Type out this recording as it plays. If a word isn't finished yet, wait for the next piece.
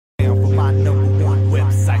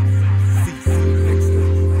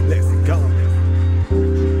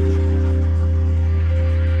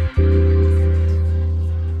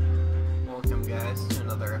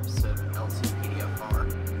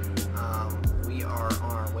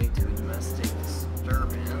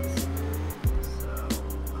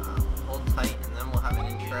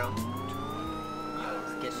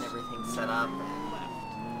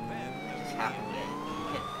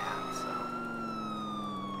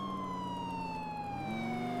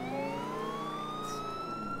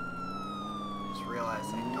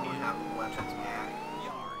realize I don't have a weapons pack.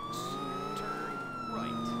 Yards. Turn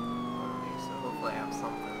right. Okay, so hopefully I have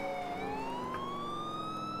something.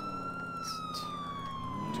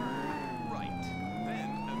 Turn right. Then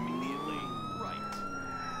immediately right.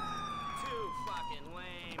 Too fucking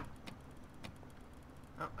lame.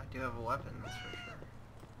 Oh, I do have a weapon, that's for sure.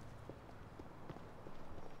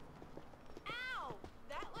 Ow!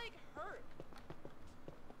 That like hurt.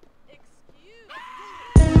 Excuse me.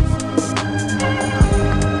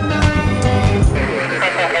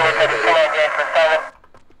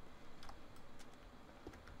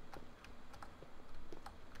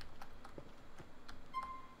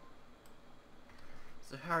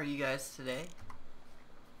 So how are you guys today?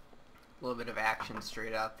 A little bit of action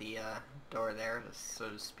straight out the door there, so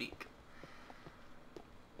to speak.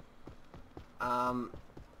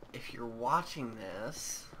 If you're watching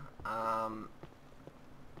this,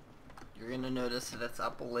 you're gonna notice that it's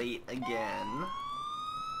up late again.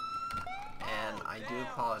 And I do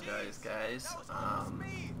apologize, guys.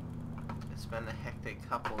 It's been a hectic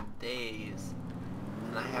couple of days,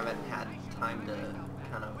 and I haven't had time to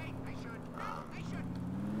kind of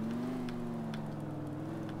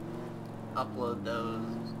upload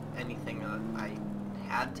anything that I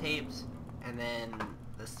had taped, and then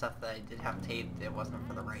the stuff that I did have taped, it wasn't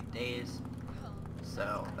for the right days,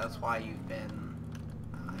 so that's why you've been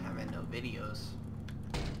having no videos.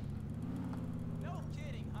 No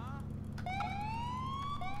kidding,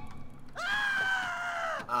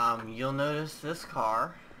 huh? You'll notice this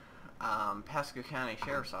car, Pasco County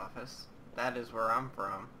Sheriff's Office. That is where I'm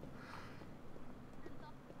from.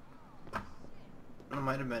 I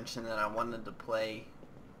might have mentioned that I wanted to play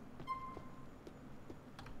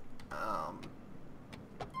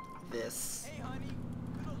this Hey, honey,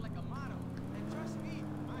 you look like a model, and trust me,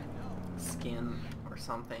 I know. skin or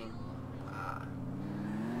something,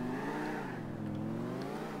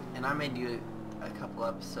 and I may do a couple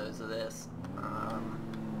episodes of this.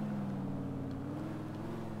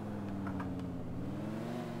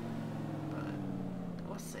 But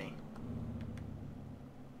we'll see.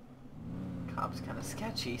 Cop's kind of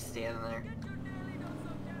sketchy standing there.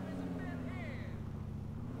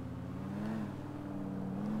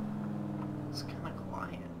 It's kind of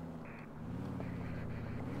quiet.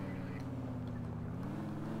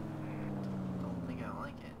 Don't think I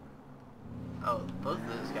like it. Oh, both of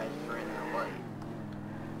those guys just ran that light.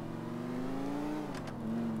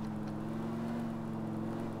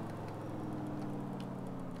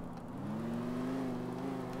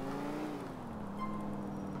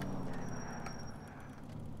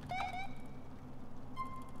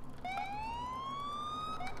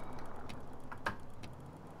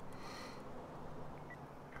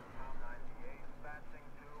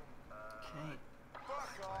 Okay.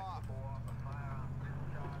 Fuck off.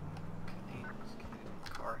 Okay, let's get in the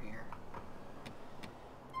car here.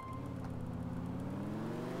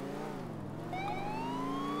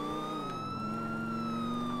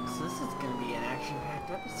 So this is going to be an action-packed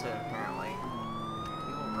episode, apparently.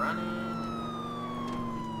 People running.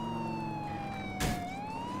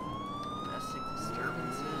 Domestic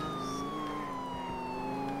disturbances.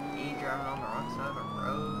 Me driving on the wrong side of the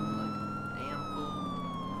road like a damn fool.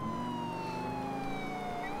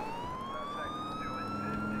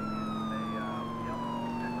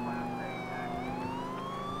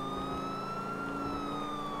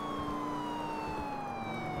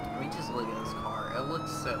 Just look at this car. It looks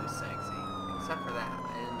so sexy. Except for that.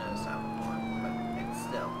 I didn't notice that before. But it's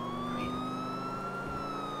still. I mean,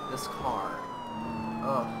 this car.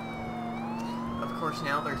 Oh. Of course,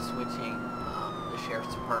 now they're switching the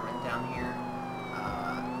sheriff's department down here.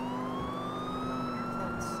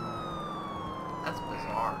 That's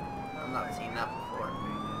bizarre. I've not seen that before.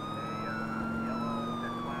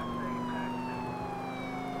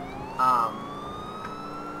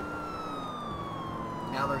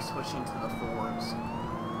 Now they're switching to the Fords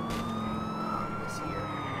this year.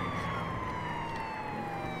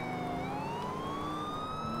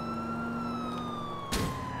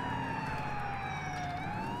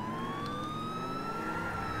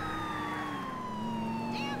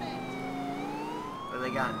 Damn it! But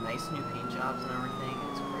they got nice new paint jobs and everything.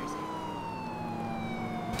 It's crazy.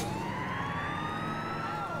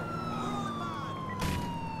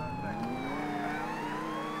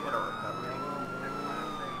 What a recovery.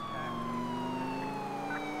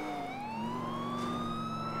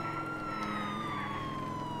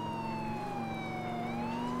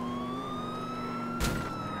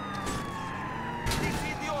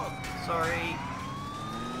 Sorry.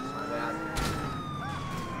 My bad.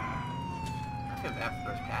 I feel bad for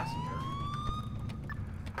those passengers.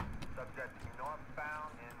 Subject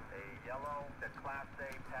northbound in a Yellow to Class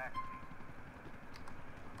A taxi.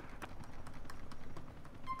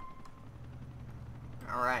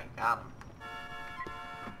 Alright, got him.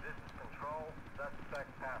 This is Control. Suspect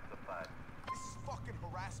pacified. This is fucking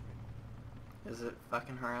harassment. Is it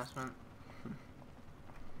fucking harassment?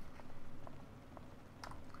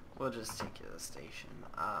 We'll just take you to the station,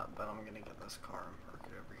 but I'm gonna get this car and park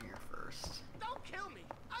it over here first. Don't kill me!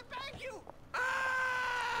 I beg you!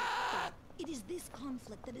 It is this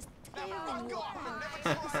conflict that is Never tearing you go. apart.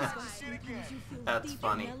 Never This is try. what See it again. brings you feel That's deep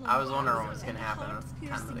funny. melancholy I was wondering what was gonna and happen. That's kind of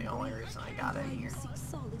the heart-piercing only grief. reason I got in Why here. you seek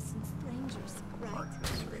solace in strangers, right? Park this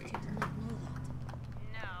I bet right you here. do not know that.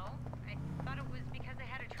 No, I thought it was because I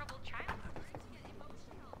had a troubled childhood.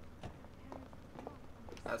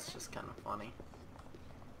 That's just kind of funny.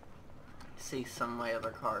 See some of my other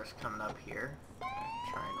cars coming up here,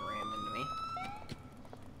 try and ram into me.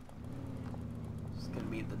 It's gonna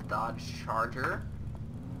be the Dodge Charger.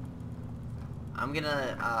 I'm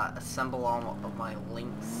gonna assemble all of my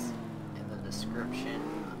links in the description,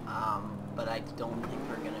 but I don't think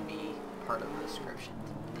they're gonna be part of the description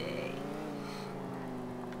today.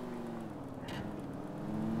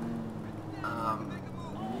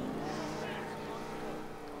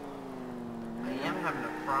 I am having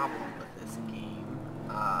a problem with this game.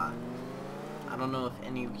 I don't know if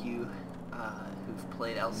any of you who've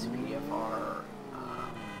played LCPDFR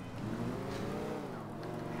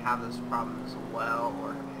have this problem as well,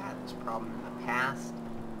 or have had this problem in the past.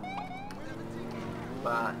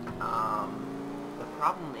 But the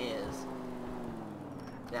problem is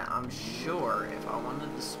that I'm sure if I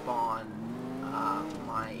wanted to spawn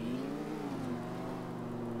my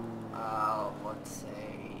let's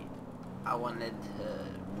say I wanted to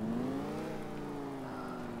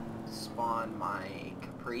spawn my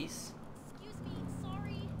Caprice Excuse me,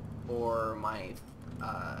 sorry. or my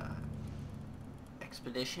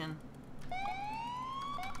Expedition,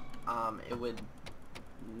 it would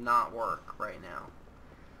not work right now.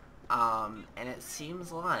 And it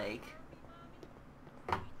seems like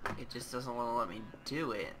it just doesn't want to let me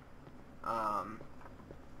do it.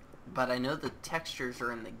 But I know the textures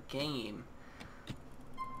are in the game.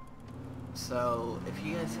 So if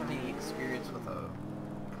you guys have any experience with a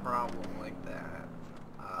problem like that,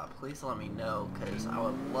 please let me know, because I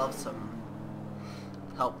would love some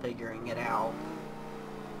help figuring it out.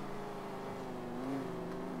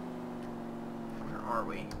 Where are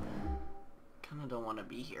we? Kinda don't want to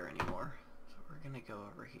be here anymore, so we're gonna go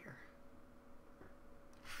over here.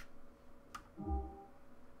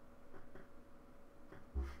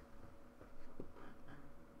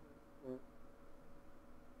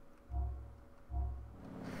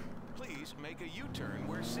 Please make a U-turn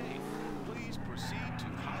where safe. Please proceed to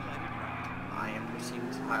highlighted route. I am proceeding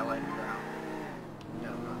to highlighted route. No,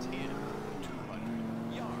 not In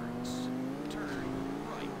 200 yards, turn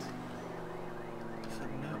right. So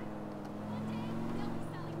no.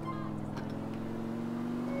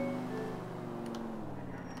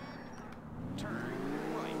 Turn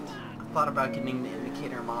right. I thought about getting the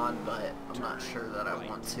indicator mod, but I'm not sure that I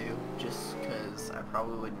want to, just because I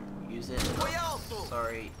probably wouldn't use it.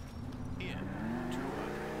 Sorry. In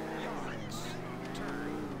 200 yards,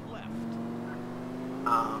 turn left.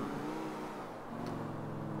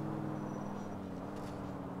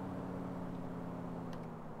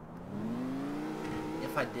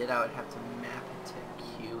 If I did, I would have to map it to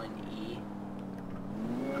Q and E.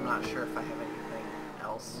 I'm not sure if I have anything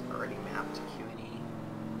else already mapped to Q and E.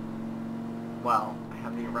 Well, I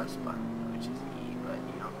have the arrest button, which is E, but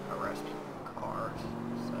you don't arrest people in cars,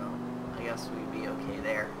 so I guess we'd be okay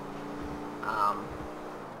there.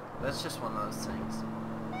 That's just one of those things.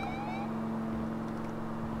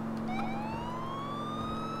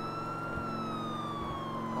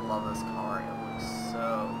 I love this car, it looks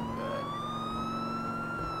so good.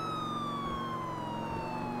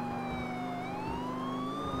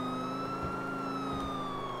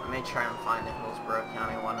 I may try and find a Hillsborough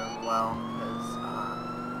County one as well, because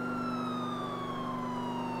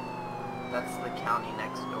that's the county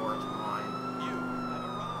next door to mine. You have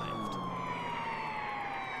arrived.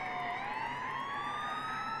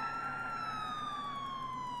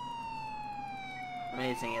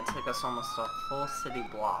 Amazing, it took us almost a full city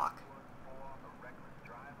block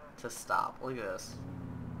to stop. Look at this.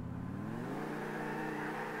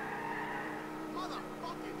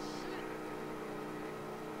 Motherfucking shit!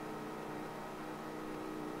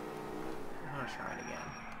 I'm gonna try it again.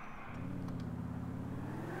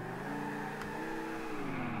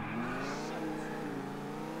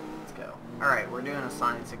 Let's go. Alright, we're doing a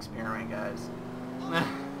science experiment, guys.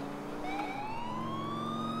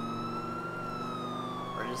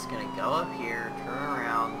 We're just gonna go up here, turn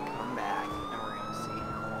around, come back.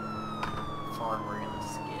 far we're gonna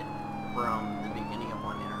skid from the beginning of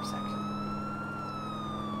one intersection.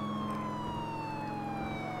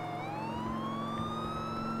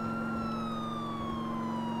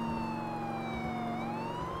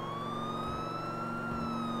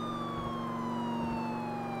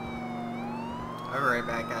 I'll be right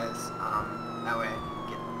back, guys. That way I can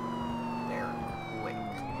get there quick.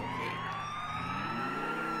 Okay.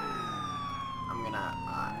 I'm gonna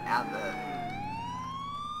add the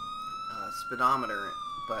speedometer,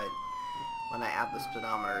 but when I add the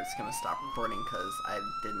speedometer, it's gonna stop recording because I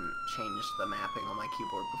didn't change the mapping on my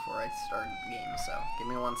keyboard before I started the game. So give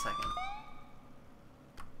me 1 second.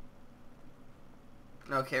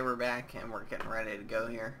 Okay, we're back and we're getting ready to go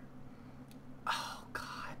here. Oh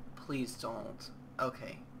God, please don't.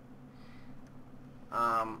 Okay.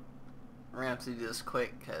 We're gonna have to do this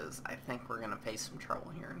quick because I think we're gonna face some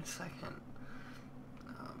trouble here in a second.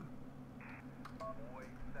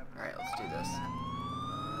 Alright, let's do this.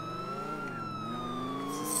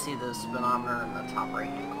 Let's see the speedometer in the top right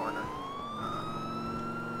hand corner.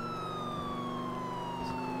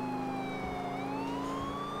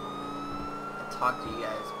 I'll talk to you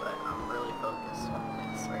guys, but I'm really focused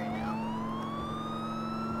on this right now.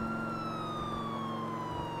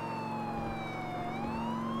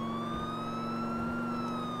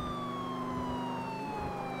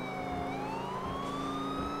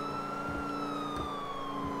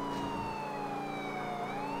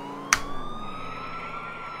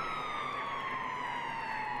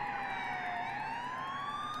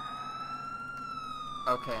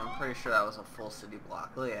 Okay, I'm pretty sure that was a full city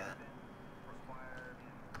block. Look at that.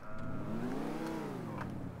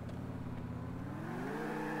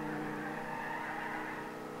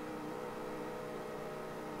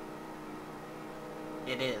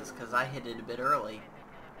 It is, because I hit it a bit early.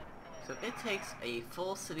 So it takes a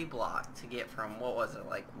full city block to get from, what was it,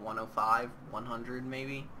 like 105, 100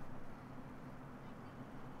 maybe?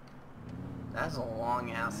 That's a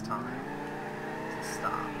long ass time to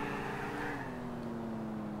stop.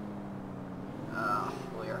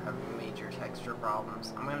 We are having major texture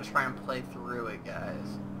problems. I'm gonna try and play through it,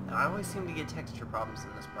 guys. And I always seem to get texture problems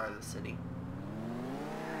in this part of the city.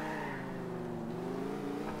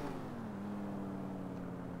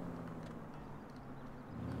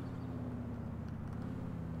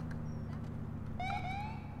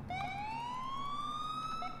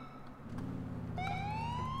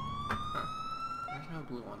 Huh. There's no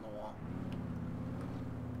glue on the wall.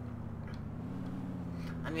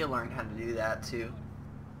 I need to learn how to do that too.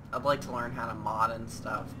 I'd like to learn how to mod and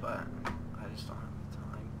stuff, but I just don't have the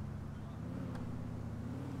time.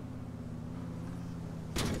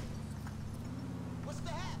 What's the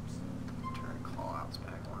haps? Turn callouts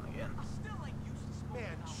back on again. Still ain't used to smoking.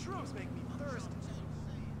 Man, shrooms make me thirsty.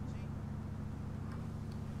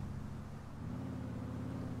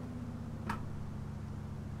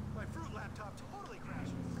 My fruit laptop totally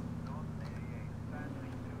crashes.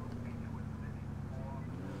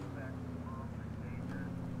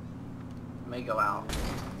 May go out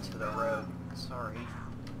to the road. Sorry.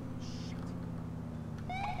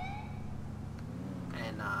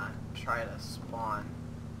 And try to spawn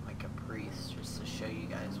like a priest just to show you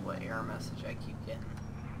guys what error message I keep getting.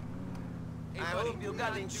 I hope you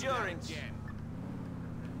got insurance.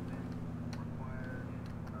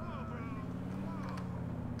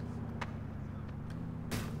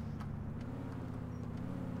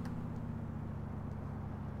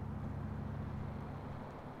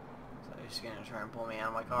 Just gonna try and pull me out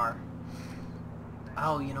of my car.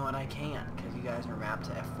 Oh, you know what? I can't because you guys are mapped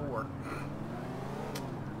to F4.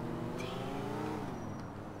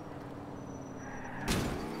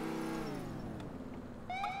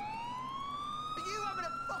 Are you having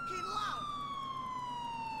a fucking laugh?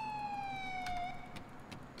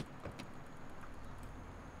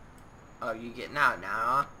 Oh, you getting out now,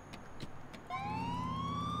 huh?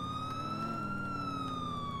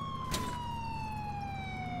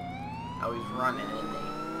 Oh, he's running, isn't he?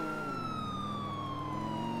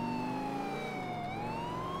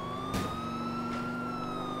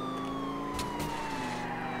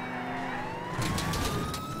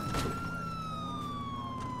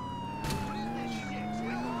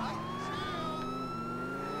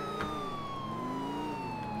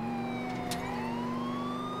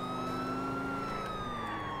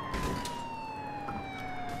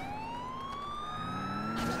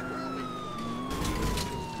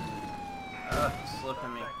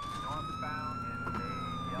 Slipping me.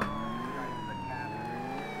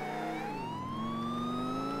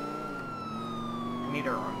 I need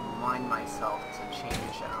to remind myself to change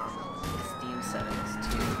Steam settings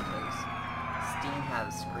too, because Steam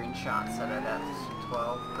has screenshots set at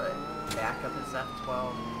F12, but backup is F12,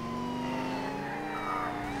 and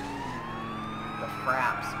the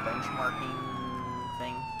Fraps benchmarking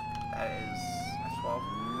thing, that is F12.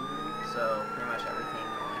 So pretty much everything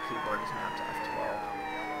on the keyboard is mapped to F12.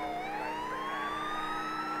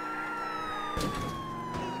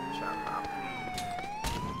 Shot pop.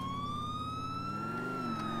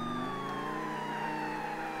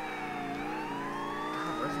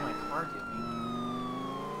 God, where's my car doing?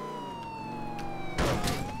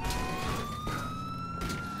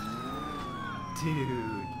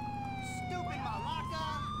 Dude. Stupid malaka!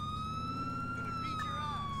 Gonna beat your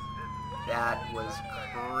ass. That was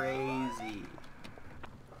crazy.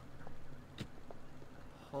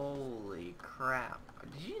 Holy crap.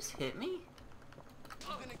 Did you just hit me?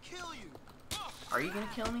 I'm gonna kill you. Are you gonna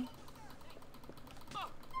kill me?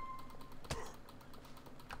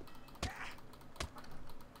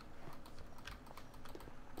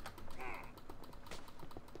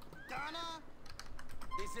 Donna,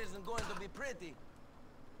 this isn't going to be pretty.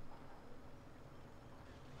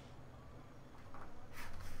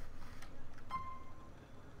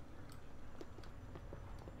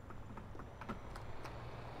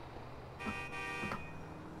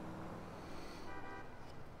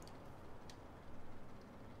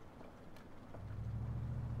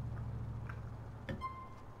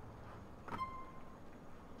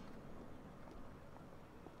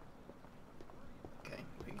 Okay,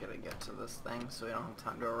 we gotta get to this thing so we don't have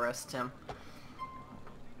time to arrest him.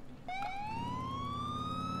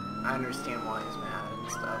 I understand why he's mad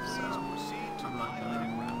and stuff, so Proceed to I'm not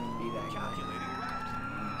highlighted gonna route. be that guy. Calculating route.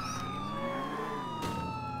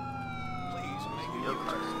 Please make a Your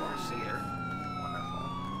car's U-turn where lost safe. here. Wonderful.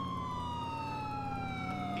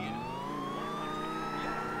 In 100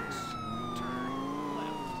 yards, turn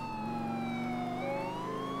left.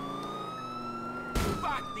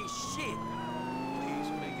 Fuck this shit! Please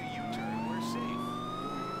make a U-turn where safe.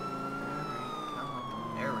 Alright, come on.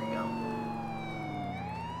 There we go.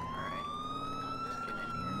 Alright. Let's get in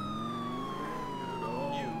here.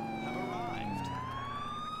 You have arrived.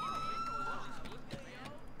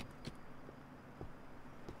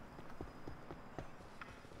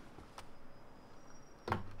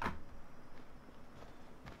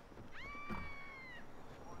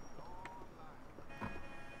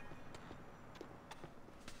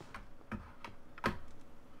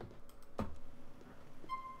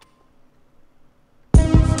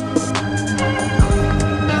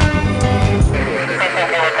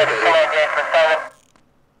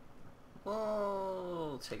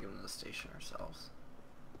 We'll take him to the station ourselves.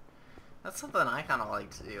 That's something I kind of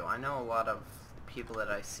like to do. I know a lot of people that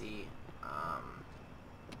I see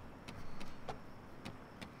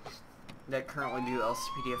that currently do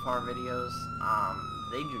LCPDFR videos.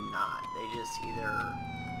 They do not. They just either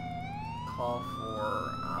call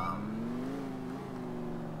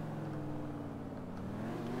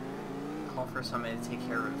for somebody to take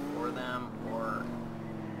care of it for them, or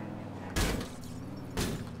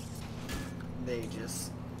they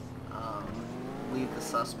just leave the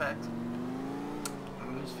suspect.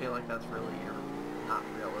 I just feel like that's really not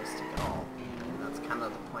realistic at all. And that's kind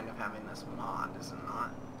of the point of having this mod, is it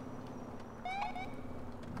not?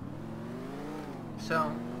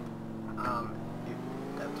 So,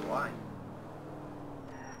 that's why.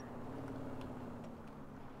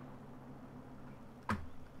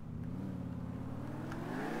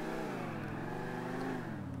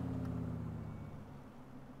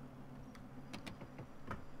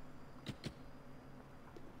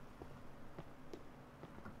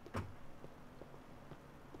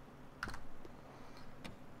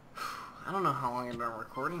 I don't know how long I've been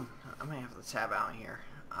recording. I might have to tab out here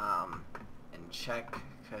and check,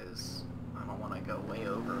 because I don't want to go way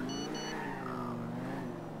over.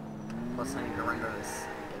 Plus I need to render this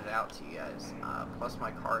and get it out to you guys. Plus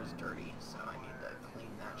my car is dirty, so I need to clean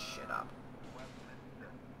that shit up.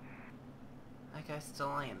 That guy's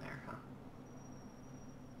still laying there, huh?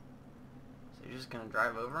 So you're just gonna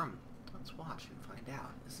drive over him? Let's watch and find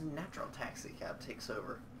out. This is a natural taxi cab takes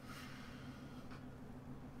over.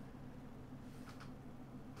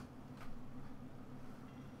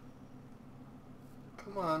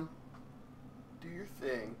 Come on, do your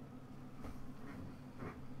thing.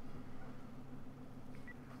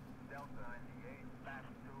 Delta 98,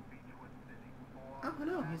 Pasco, Beechwood City. Oh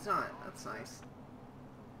no, he's not. That's nice.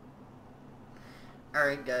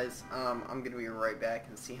 Alright guys, I'm gonna be right back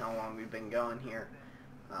and see how long we've been going here.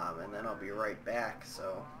 And then I'll be right back,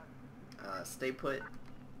 so stay put.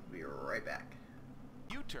 We'll be right back.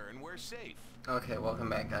 U-turn where safe. Okay, welcome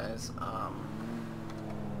back guys.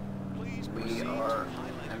 Please We proceed to are,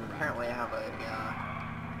 highlighted and route. apparently I have a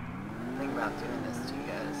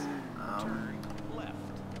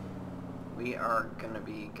we are gonna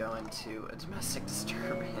be going to a domestic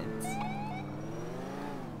disturbance.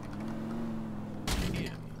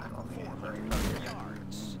 I don't think I'm very good.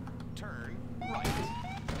 Yards. Turn right.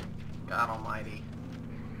 God almighty.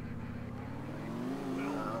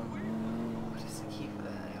 What is the key for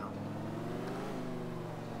that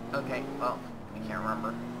now? Okay, well, I can't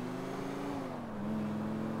remember.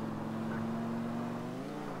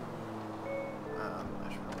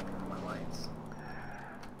 I should probably turn on my lights.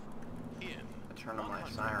 In I turn on my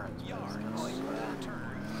sirens, but it's kind of like that.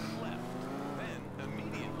 turn left. Then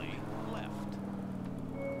immediately left.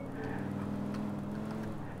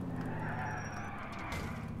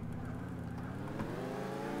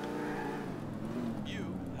 You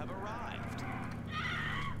have arrived.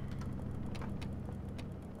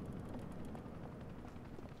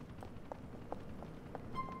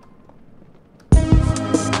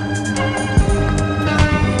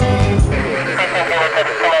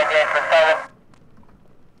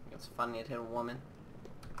 It's funny to hit a woman.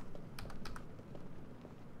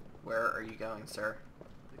 Where are you going, sir?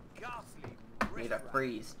 The ghastly Need a riffraff.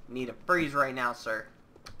 freeze. Need a freeze right now, sir.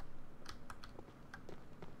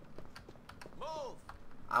 Move!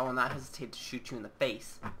 I will not hesitate to shoot you in the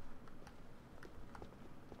face.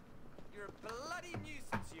 You're a bloody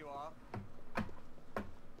nuisance, you are. I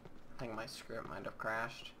think my script might have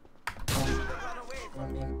crashed. Run away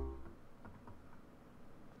from me.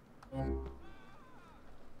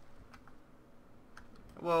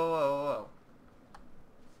 Whoa, whoa, whoa.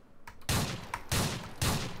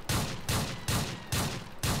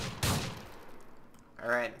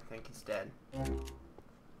 Alright, I think he's dead.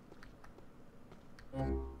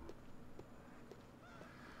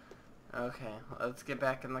 Okay, let's get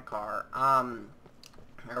back in the car. I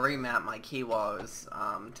remapped my key while I was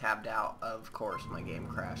tabbed out. Of course, my game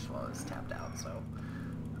crashed while I was tabbed out, so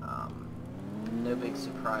no big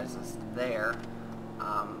surprises there.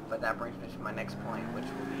 But that brings me to my next point, which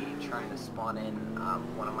will be trying to spawn in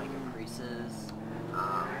one of my Caprices.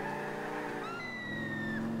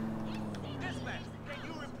 Dispatch, can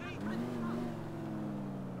you repeat?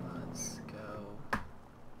 Let's go.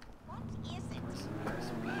 What is it? Where's the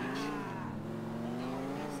nearest beach?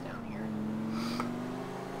 It's down here.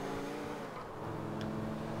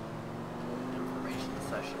 Information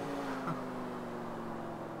session.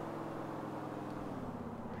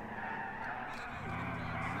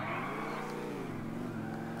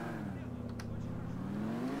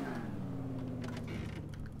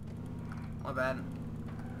 My bad.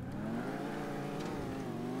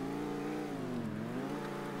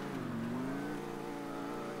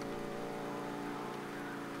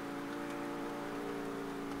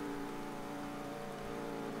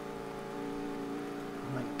 Oh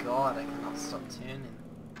my god, I cannot stop tuning.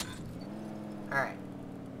 Alright.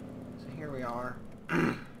 So here we are.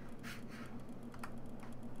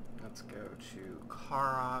 Let's go to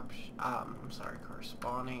car option. I'm sorry, car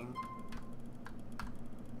spawning.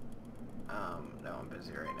 No, I'm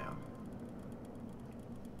busy right now.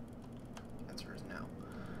 Answer is no.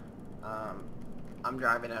 I'm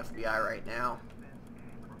driving FBI right now.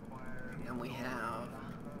 And we have...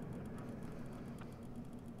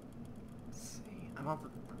 Let's see. I don't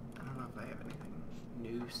know if I have anything.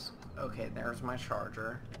 Noose. Okay, there's my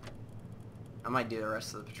charger. I might do the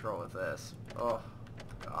rest of the patrol with this. Oh,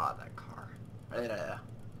 God, that car.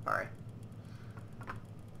 Sorry.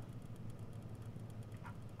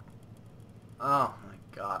 Oh my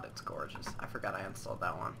god, it's gorgeous. I forgot I installed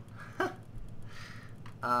that one.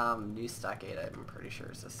 New stockade, I'm pretty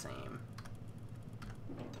sure is the same.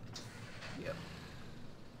 Yep.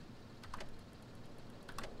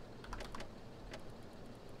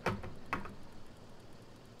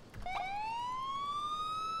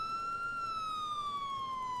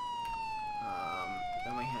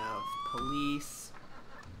 Then we have police.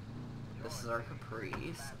 This is our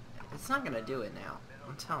Caprice. It's not gonna do it now.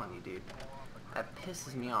 I'm telling you, dude. That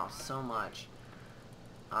pisses me off so much.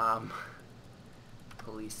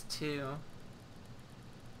 Police 2.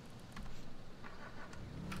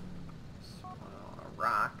 A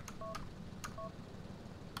rock.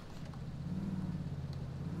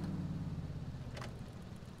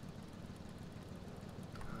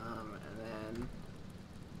 And then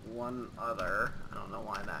one other. I don't know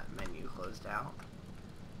why that menu closed out.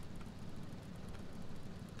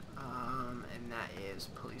 And that is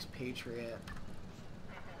Police Patriot,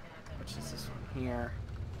 which is this one here.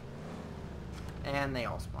 And they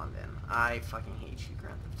all spawned in. I fucking hate you,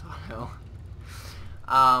 Grand Theft Auto.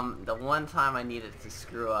 The one time I needed to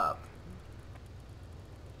screw up.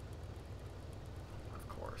 Of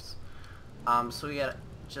course. So we got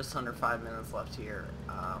just under 5 minutes left here.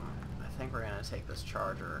 I think we're gonna take this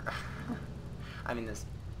charger. I mean this.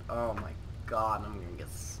 Oh my god, I'm gonna get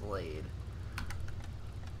slayed.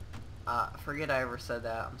 Forget I ever said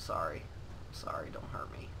that. I'm sorry. I'm sorry. Don't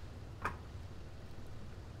hurt me.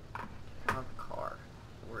 Get out of the car.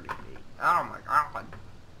 Where'd he be? Oh my god.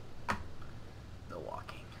 The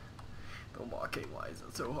walking. The walking. Why is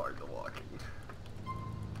it so hard? The walking.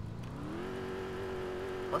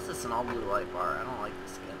 Plus it's an all blue light bar. I don't like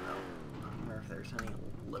the skin though. I wonder if there's any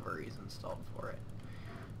liveries installed for it.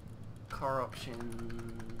 Car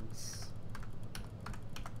options.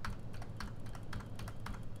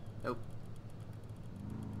 Nope.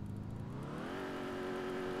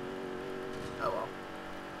 Oh well.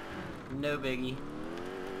 No biggie.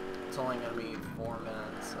 It's only gonna be 4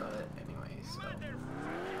 minutes of it anyway, so.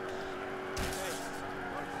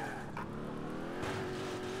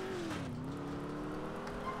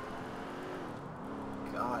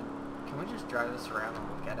 God. Can we just drive this around and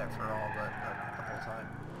look at it for all the whole time?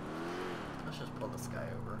 Let's just pull this guy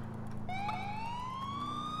over.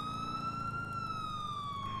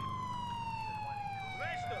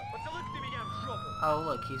 Oh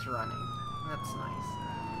look, he's running. That's nice.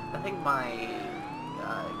 I think my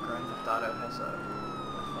Grand Theft Auto has a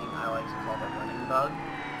thing I like to call the running bug,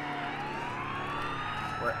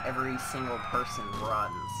 where every single person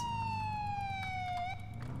runs.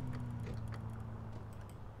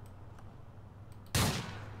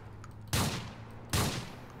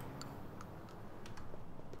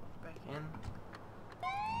 Back in.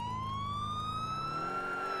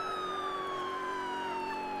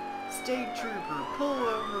 State trooper, pull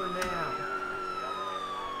over now.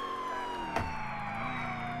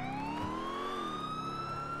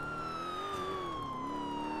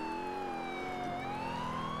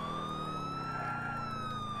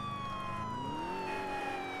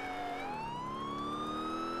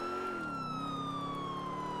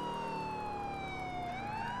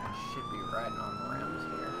 Should be riding on the rims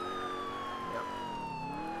here. Yep.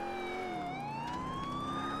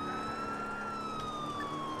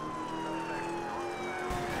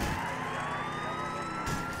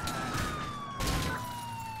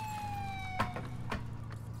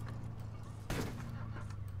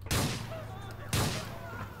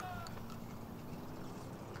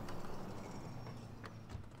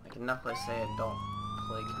 I can definitely say I don't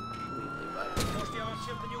play completely by ear. Может, я вам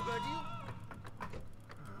чем-то не угодил?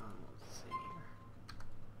 Let's see here.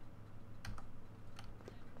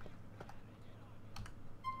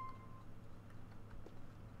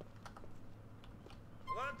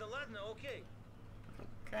 Ладно, ладно, окей.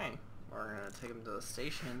 Okay, we're gonna take him to the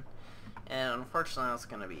station, and unfortunately that's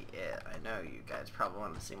gonna be it. I know you guys probably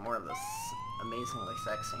want to see more of this amazingly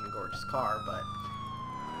sexy and gorgeous car, but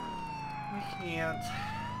we can't.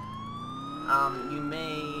 You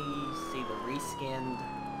may see the reskinned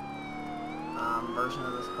version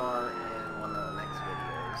of this car in one of the next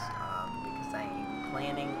videos, because I'm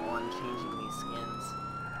planning on changing these skins.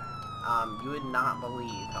 You would not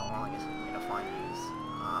believe how long it took me to find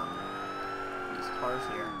these cars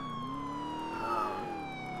here.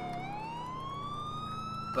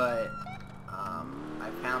 But I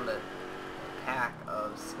found a pack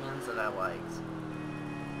of skins that I liked,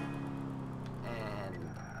 and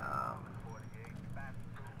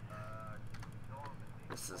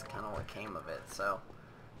this is kind of what came of it. So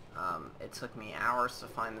it took me hours to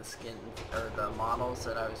find the skin or the models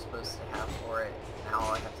that I was supposed to have for it. Now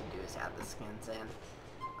all I have to do is add the skins in,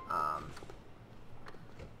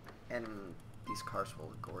 and these cars will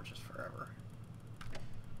look gorgeous forever.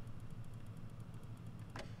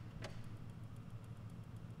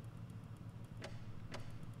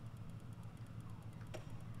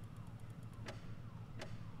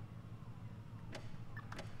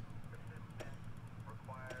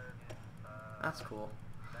 That's cool.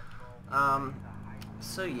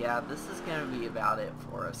 So yeah, this is gonna be about it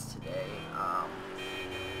for us today.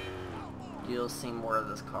 You'll see more of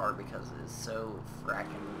this car because it is so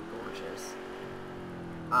fracking gorgeous.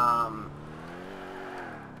 I'm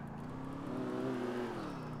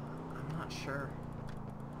not sure.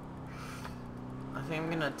 I think I'm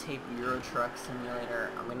gonna tape Euro Truck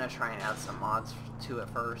Simulator. I'm gonna try and add some mods to it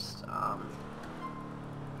first,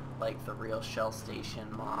 like the Real Shell Station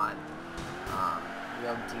mod,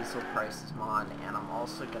 Real Diesel Prices mod, and I'm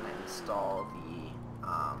also gonna install the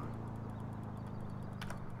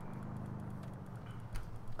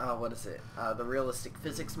what is it? The Realistic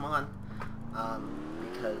Physics mod,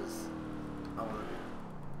 because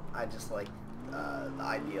I just like the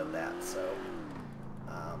idea of that. So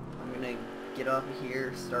I'm gonna get up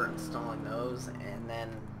here, start installing those, and then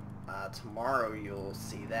tomorrow you'll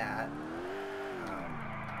see that.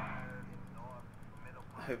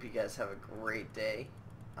 I hope you guys have a great day.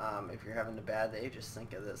 If you're having a bad day, just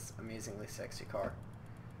think of this amazingly sexy car.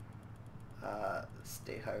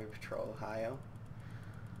 State Highway Patrol, Ohio.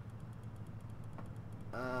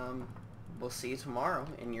 We'll see you tomorrow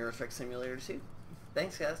in Euro Truck Simulator 2.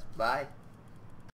 Thanks, guys. Bye.